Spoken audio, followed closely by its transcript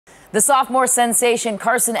The sophomore sensation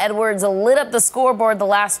Carsen Edwards lit up the scoreboard the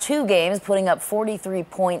last two games, putting up 43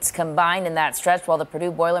 points combined in that stretch, while the Purdue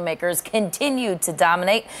Boilermakers continued to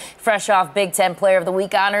dominate. Fresh off Big Ten Player of the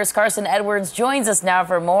Week honors, Carsen Edwards joins us now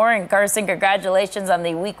for more. And Carsen, congratulations on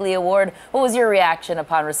the weekly award. What was your reaction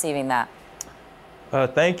upon receiving that?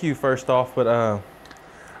 Thank you, first off, but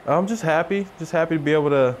I'm just happy to be able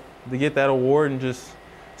to get that award and just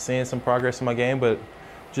seeing some progress in my game, but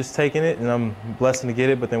just taking it, and I'm blessed to get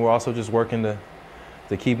it, but then we're also just working to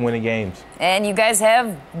keep winning games. And you guys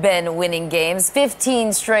have been winning games,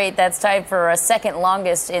 15 straight. That's tied for a second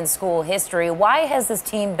longest in school history. Why has this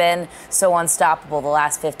team been so unstoppable the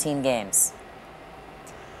last 15 games?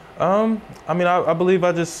 I believe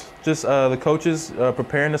the coaches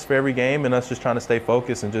preparing us for every game, and us just trying to stay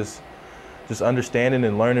focused and just understanding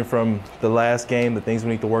and learning from the last game, the things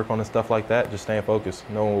we need to work on and stuff like that, just staying focused,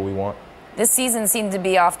 knowing what we want. This season seemed to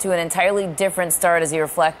be off to an entirely different start as you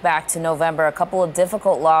reflect back to November. A couple of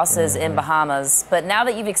difficult losses in Bahamas. But now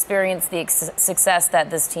that you've experienced the success that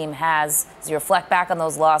this team has, as you reflect back on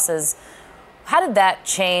those losses, how did that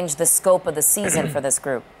change the scope of the season for this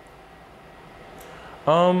group?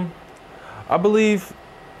 I believe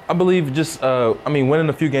just, winning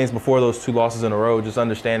a few games before those two losses in a row, just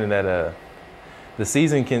understanding that your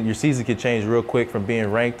season can change real quick from being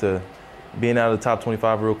ranked to being out of the top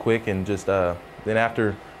 25 real quick, and just then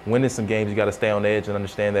after winning some games, you got to stay on edge and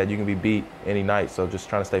understand that you can be beat any night. So just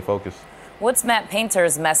trying to stay focused. What's Matt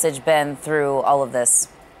Painter's message been through all of this?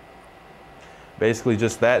 Basically,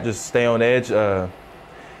 just stay on edge.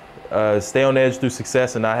 Stay on edge through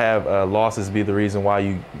success, and not have losses be the reason why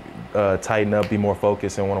you tighten up, be more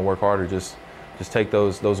focused, and want to work harder. Just take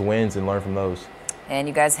those wins and learn from those. And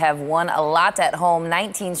you guys have won a lot at home,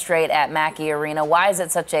 19 straight at Mackey Arena. Why is it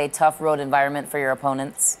such a tough road environment for your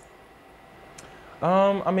opponents?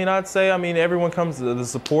 I'd say, everyone comes, the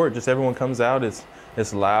support, just everyone comes out. It's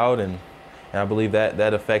loud, and I believe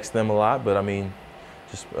that affects them a lot. But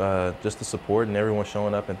just the support and everyone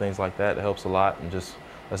showing up and things like that, it helps a lot, and just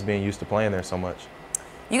us being used to playing there so much.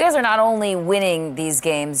 You guys are not only winning these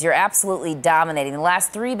games, you're absolutely dominating. The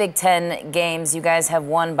last three Big Ten games, you guys have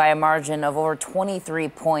won by a margin of over 23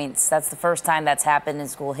 points. That's the first time that's happened in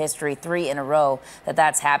school history, 3 in a row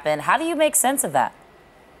that's happened. How do you make sense of that?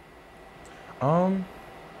 I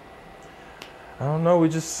don't know. I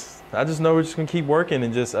just know we're just gonna keep working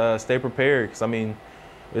and just stay prepared. Because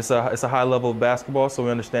it's a high level of basketball, so we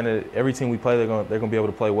understand that every team we play, they're gonna be able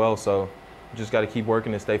to play well. So we just got to keep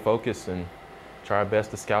working and stay focused and try our best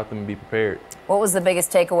to scout them and be prepared. What was the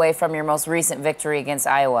biggest takeaway from your most recent victory against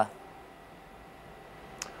Iowa?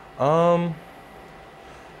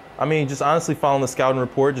 Just honestly following the scouting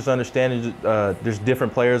report, just understanding there's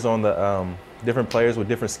different players on the different players with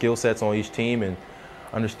different skill sets on each team, and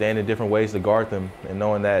understanding different ways to guard them, and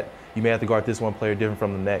knowing that you may have to guard this one player different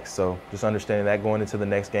from the next. So just understanding that going into the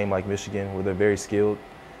next game like Michigan, where they're very skilled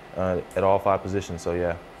at all 5 positions. So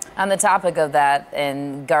yeah. On the topic of that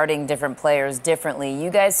and guarding different players differently, you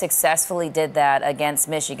guys successfully did that against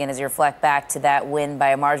Michigan as you reflect back to that win by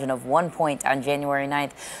a margin of 1 point on January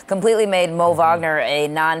 9th. Completely made Mo Wagner a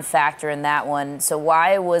non-factor in that one. So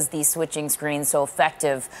why was the switching screen so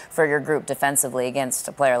effective for your group defensively against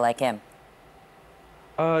a player like him?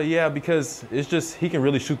 Yeah, because it's just he can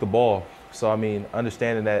really shoot the ball. So,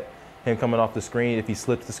 understanding that him coming off the screen, if he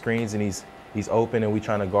slips the screens and he's open and we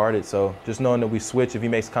trying to guard it. So just knowing that we switch, if he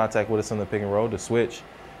makes contact with us on the pick and roll, to switch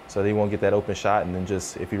so that he won't get that open shot, and then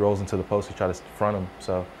just if he rolls into the post, we try to front him.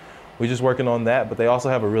 So we're just working on that. But they also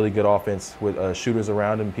have a really good offense with shooters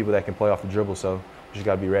around them, people that can play off the dribble. So we just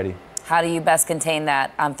got to be ready. How do you best contain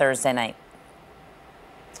that on Thursday night?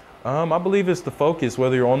 I believe it's the focus,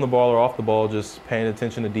 whether you're on the ball or off the ball, just paying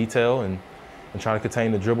attention to detail and trying to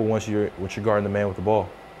contain the dribble once you're guarding the man with the ball.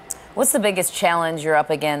 What's the biggest challenge you're up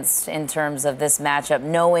against in terms of this matchup,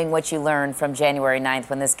 knowing what you learned from January 9th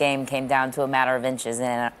when this game came down to a matter of inches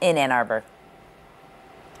in Ann Arbor?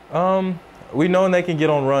 We know they can get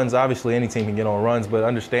on runs. Obviously, any team can get on runs, but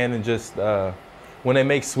understanding just when they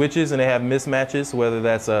make switches and they have mismatches, whether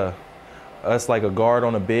that's us like a guard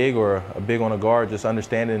on a big or a big on a guard, just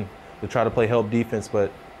understanding to try to play help defense, but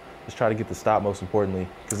just try to get the stop most importantly,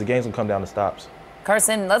 because the games will come down to stops.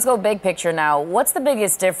 Carsen, let's go big picture now. What's the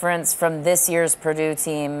biggest difference from this year's Purdue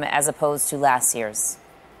team as opposed to last year's?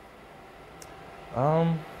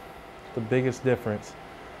 The biggest difference.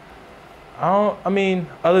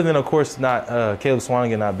 Other than of course not Caleb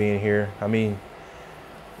Swanigan not being here.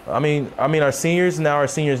 Our seniors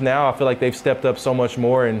now. I feel like they've stepped up so much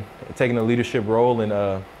more and taking a leadership role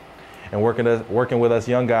and working with us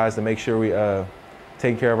young guys to make sure we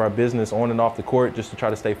taking care of our business on and off the court, just to try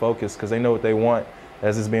to stay focused, because they know what they want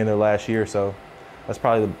as this being their last year. So that's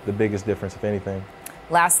probably the biggest difference, if anything.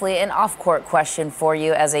 Lastly, an off-court question for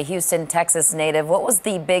you as a Houston, Texas native. What was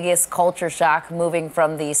the biggest culture shock moving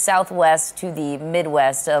from the Southwest to the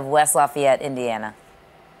Midwest of West Lafayette, Indiana?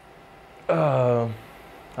 I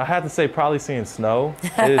have to say probably seeing snow.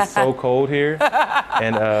 It is so cold here.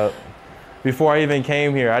 And before I even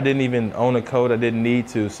came here, I didn't even own a coat. I didn't need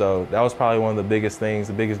to. So that was probably one of the biggest things,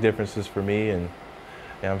 the biggest differences for me. And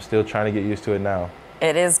I'm still trying to get used to it now.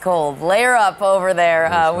 It is cold. Layer up over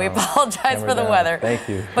there. We apologize for the weather. Thank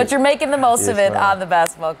you. But you're making the most of it on the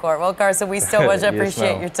basketball court. Well, Carsen, we so much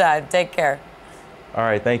appreciate your time. Take care. All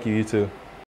right. Thank you. You too.